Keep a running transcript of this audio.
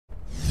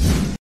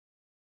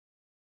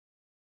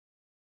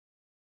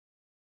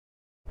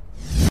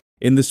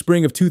In the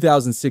spring of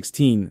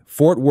 2016,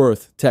 Fort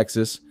Worth,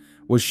 Texas,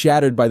 was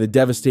shattered by the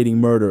devastating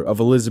murder of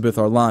Elizabeth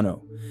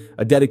Arellano,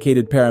 a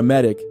dedicated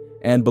paramedic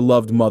and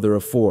beloved mother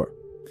of four.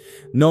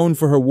 Known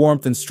for her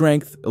warmth and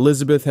strength,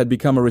 Elizabeth had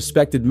become a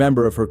respected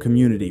member of her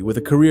community, with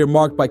a career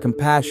marked by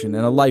compassion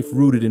and a life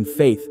rooted in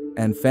faith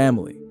and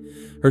family.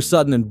 Her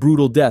sudden and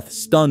brutal death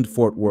stunned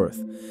Fort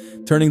Worth,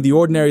 turning the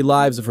ordinary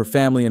lives of her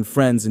family and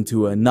friends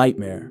into a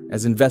nightmare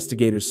as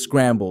investigators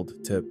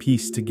scrambled to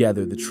piece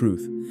together the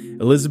truth.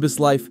 Elizabeth's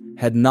life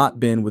had not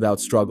been without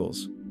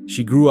struggles.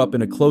 She grew up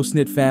in a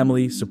close-knit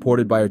family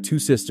supported by her two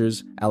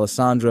sisters,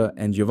 Alessandra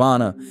and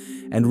Giovanna,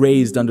 and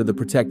raised under the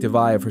protective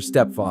eye of her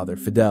stepfather,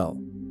 Fidel.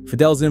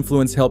 Fidel's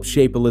influence helped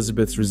shape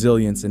Elizabeth's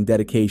resilience and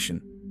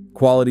dedication,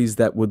 qualities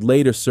that would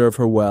later serve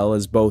her well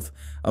as both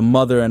a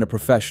mother and a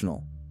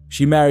professional.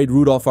 She married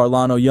Rudolph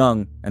Arellano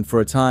young, and for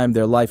a time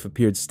their life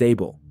appeared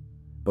stable.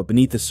 But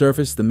beneath the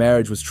surface, the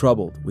marriage was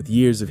troubled, with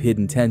years of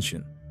hidden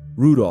tension.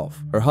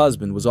 Rudolph, her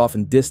husband, was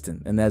often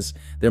distant, and as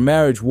their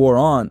marriage wore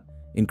on,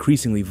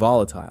 increasingly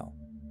volatile.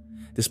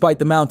 Despite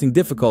the mounting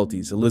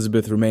difficulties,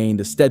 Elizabeth remained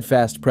a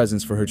steadfast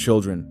presence for her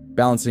children,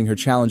 balancing her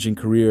challenging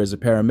career as a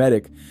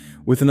paramedic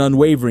with an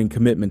unwavering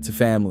commitment to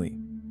family.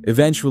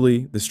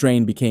 Eventually, the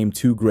strain became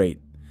too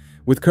great.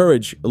 With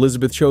courage,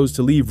 Elizabeth chose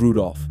to leave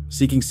Rudolph,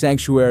 seeking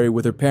sanctuary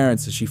with her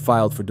parents as she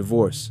filed for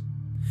divorce.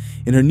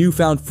 In her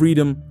newfound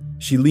freedom,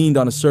 she leaned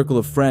on a circle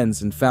of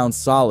friends and found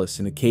solace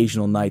in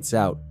occasional nights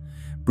out,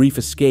 brief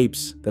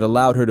escapes that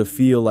allowed her to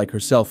feel like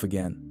herself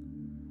again.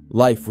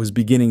 Life was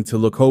beginning to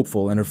look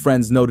hopeful, and her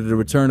friends noted a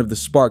return of the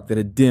spark that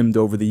had dimmed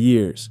over the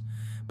years.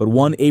 But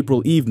one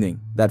April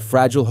evening, that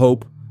fragile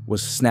hope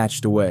was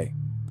snatched away.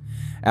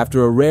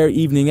 After a rare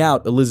evening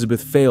out,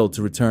 Elizabeth failed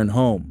to return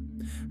home.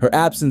 Her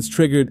absence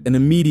triggered an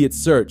immediate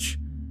search,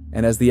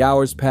 and as the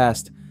hours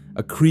passed,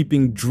 a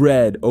creeping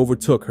dread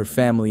overtook her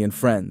family and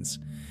friends.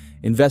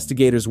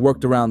 Investigators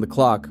worked around the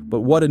clock, but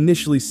what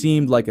initially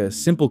seemed like a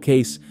simple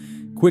case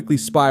quickly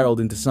spiraled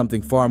into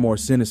something far more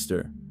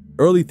sinister.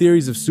 Early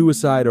theories of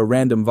suicide or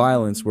random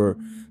violence were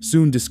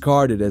soon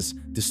discarded as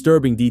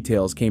disturbing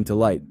details came to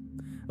light.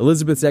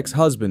 Elizabeth's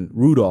ex-husband,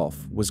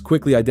 Rudolph, was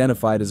quickly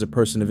identified as a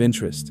person of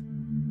interest.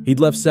 He'd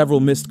left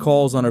several missed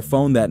calls on her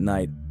phone that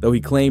night, though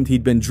he claimed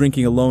he'd been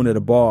drinking alone at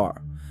a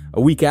bar,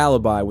 a weak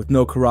alibi with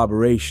no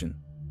corroboration.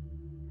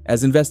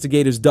 As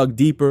investigators dug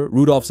deeper,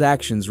 Rudolph's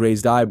actions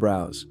raised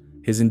eyebrows.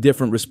 His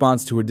indifferent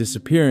response to her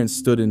disappearance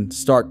stood in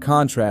stark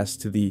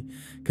contrast to the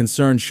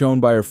concern shown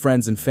by her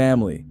friends and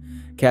family,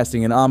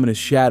 casting an ominous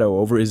shadow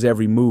over his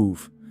every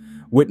move.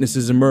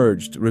 Witnesses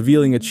emerged,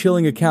 revealing a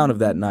chilling account of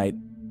that night.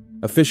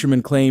 A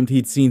fisherman claimed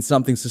he'd seen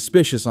something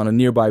suspicious on a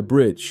nearby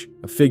bridge,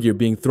 a figure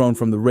being thrown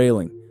from the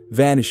railing,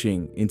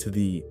 vanishing into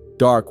the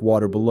dark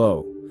water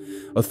below.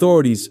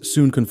 Authorities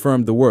soon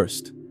confirmed the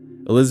worst.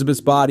 Elizabeth's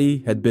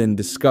body had been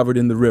discovered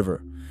in the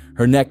river,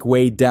 her neck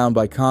weighed down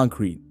by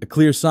concrete, a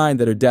clear sign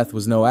that her death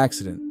was no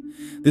accident.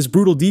 This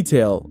brutal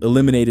detail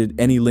eliminated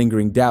any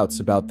lingering doubts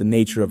about the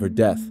nature of her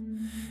death.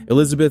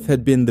 Elizabeth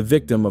had been the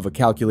victim of a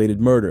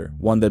calculated murder,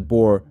 one that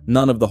bore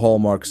none of the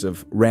hallmarks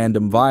of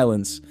random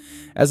violence.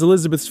 As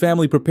Elizabeth's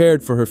family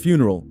prepared for her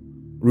funeral,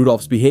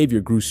 Rudolph's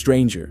behavior grew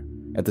stranger.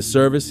 At the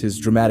service, his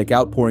dramatic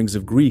outpourings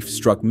of grief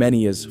struck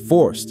many as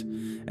forced,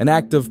 an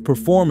act of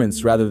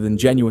performance rather than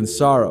genuine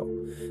sorrow.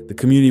 The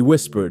community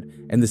whispered,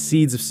 and the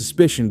seeds of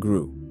suspicion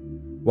grew.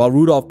 While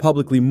Rudolph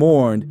publicly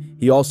mourned,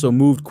 he also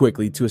moved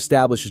quickly to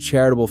establish a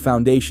charitable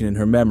foundation in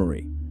her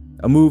memory,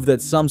 a move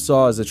that some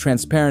saw as a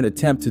transparent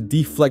attempt to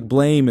deflect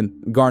blame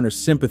and garner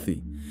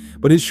sympathy.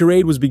 But his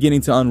charade was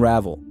beginning to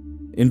unravel.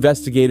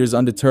 Investigators,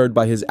 undeterred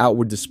by his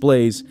outward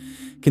displays,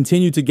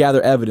 continued to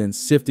gather evidence,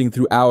 sifting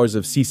through hours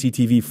of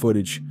CCTV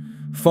footage,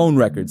 phone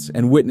records,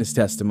 and witness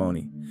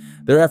testimony.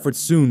 Their efforts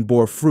soon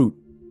bore fruit.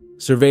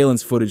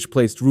 Surveillance footage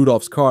placed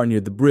Rudolph's car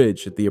near the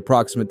bridge at the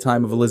approximate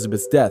time of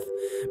Elizabeth's death,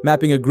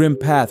 mapping a grim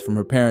path from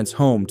her parents'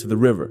 home to the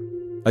river.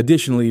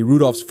 Additionally,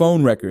 Rudolph's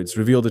phone records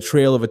revealed a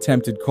trail of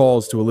attempted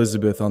calls to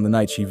Elizabeth on the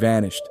night she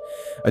vanished,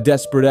 a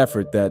desperate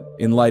effort that,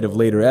 in light of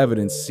later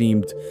evidence,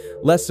 seemed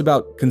less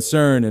about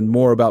concern and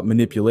more about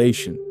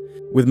manipulation.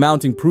 With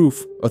mounting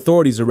proof,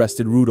 authorities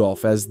arrested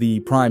Rudolph as the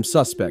prime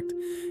suspect.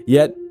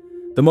 Yet,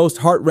 the most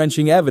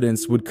heart-wrenching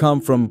evidence would come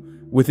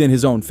from within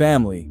his own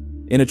family.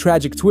 In a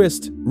tragic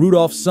twist,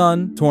 Rudolph's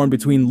son, torn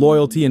between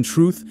loyalty and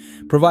truth,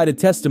 provided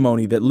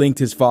testimony that linked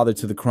his father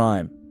to the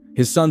crime.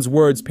 His son's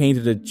words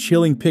painted a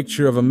chilling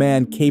picture of a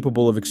man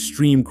capable of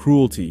extreme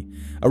cruelty,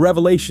 a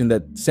revelation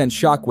that sent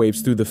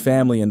shockwaves through the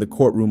family and the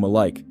courtroom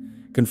alike.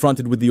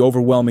 Confronted with the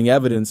overwhelming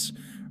evidence,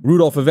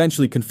 Rudolph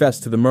eventually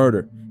confessed to the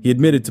murder. He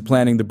admitted to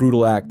planning the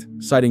brutal act,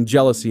 citing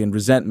jealousy and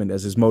resentment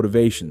as his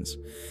motivations.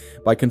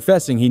 By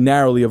confessing, he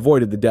narrowly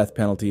avoided the death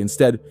penalty,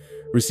 instead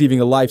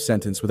receiving a life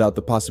sentence without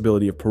the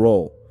possibility of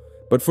parole.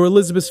 But for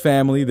Elizabeth's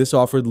family, this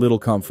offered little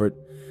comfort.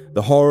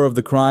 The horror of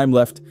the crime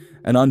left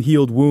an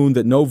unhealed wound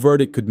that no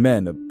verdict could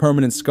mend, a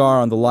permanent scar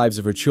on the lives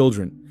of her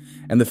children,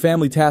 and the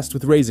family tasked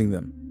with raising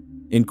them.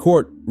 In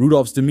court,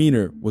 Rudolph's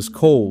demeanor was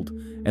cold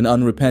and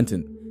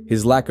unrepentant.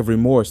 His lack of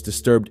remorse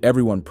disturbed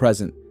everyone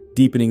present,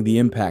 deepening the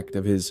impact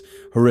of his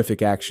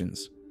horrific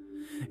actions.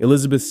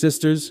 Elizabeth's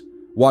sisters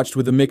watched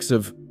with a mix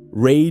of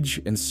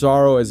rage and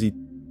sorrow as he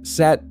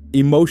sat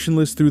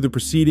emotionless through the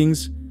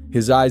proceedings,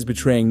 his eyes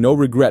betraying no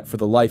regret for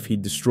the life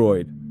he'd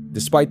destroyed.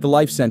 Despite the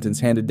life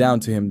sentence handed down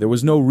to him, there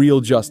was no real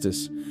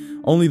justice,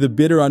 only the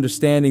bitter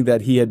understanding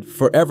that he had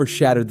forever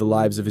shattered the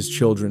lives of his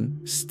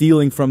children,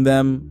 stealing from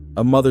them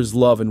a mother's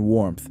love and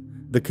warmth.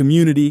 The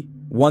community,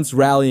 once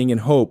rallying in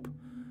hope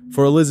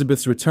for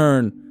Elizabeth's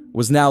return,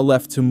 was now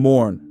left to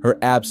mourn her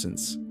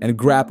absence and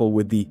grapple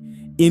with the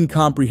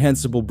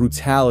incomprehensible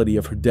brutality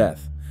of her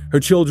death. Her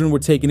children were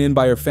taken in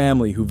by her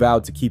family, who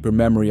vowed to keep her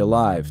memory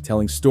alive,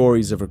 telling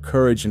stories of her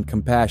courage and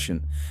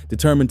compassion,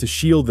 determined to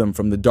shield them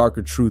from the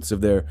darker truths of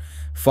their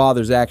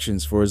father's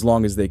actions for as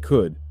long as they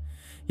could.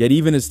 Yet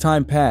even as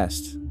time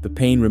passed, the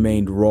pain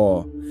remained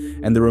raw,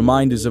 and the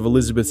reminders of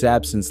Elizabeth's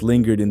absence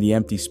lingered in the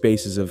empty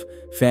spaces of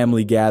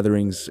family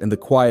gatherings and the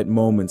quiet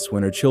moments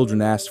when her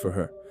children asked for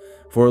her.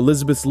 For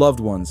Elizabeth's loved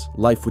ones,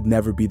 life would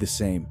never be the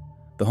same.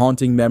 The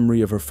haunting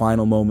memory of her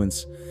final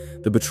moments,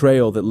 the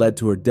betrayal that led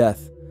to her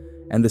death,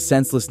 and the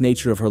senseless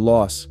nature of her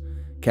loss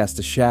cast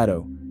a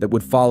shadow that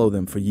would follow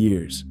them for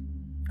years.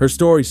 Her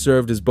story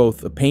served as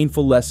both a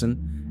painful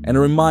lesson and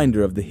a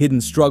reminder of the hidden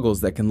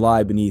struggles that can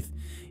lie beneath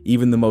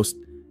even the most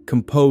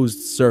composed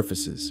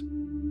surfaces.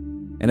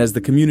 And as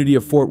the community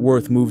of Fort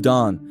Worth moved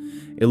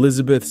on,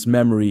 Elizabeth's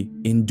memory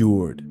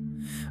endured,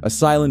 a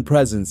silent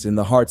presence in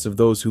the hearts of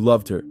those who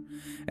loved her,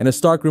 and a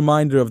stark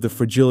reminder of the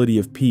fragility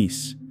of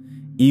peace,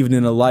 even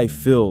in a life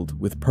filled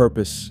with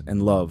purpose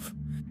and love.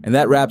 And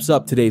that wraps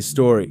up today's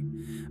story.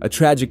 A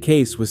tragic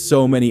case with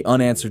so many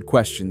unanswered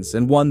questions,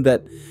 and one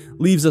that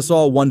leaves us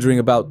all wondering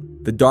about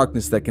the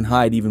darkness that can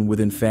hide even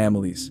within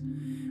families.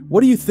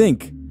 What do you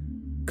think?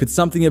 Could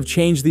something have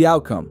changed the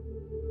outcome?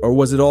 Or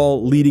was it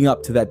all leading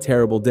up to that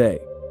terrible day?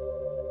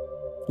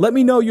 Let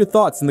me know your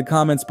thoughts in the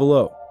comments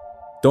below.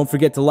 Don't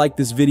forget to like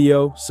this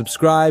video,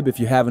 subscribe if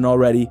you haven't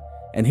already,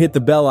 and hit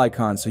the bell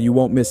icon so you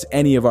won't miss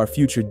any of our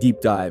future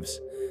deep dives.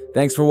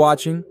 Thanks for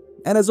watching,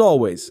 and as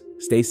always,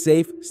 stay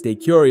safe, stay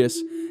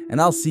curious, and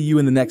I'll see you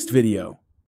in the next video.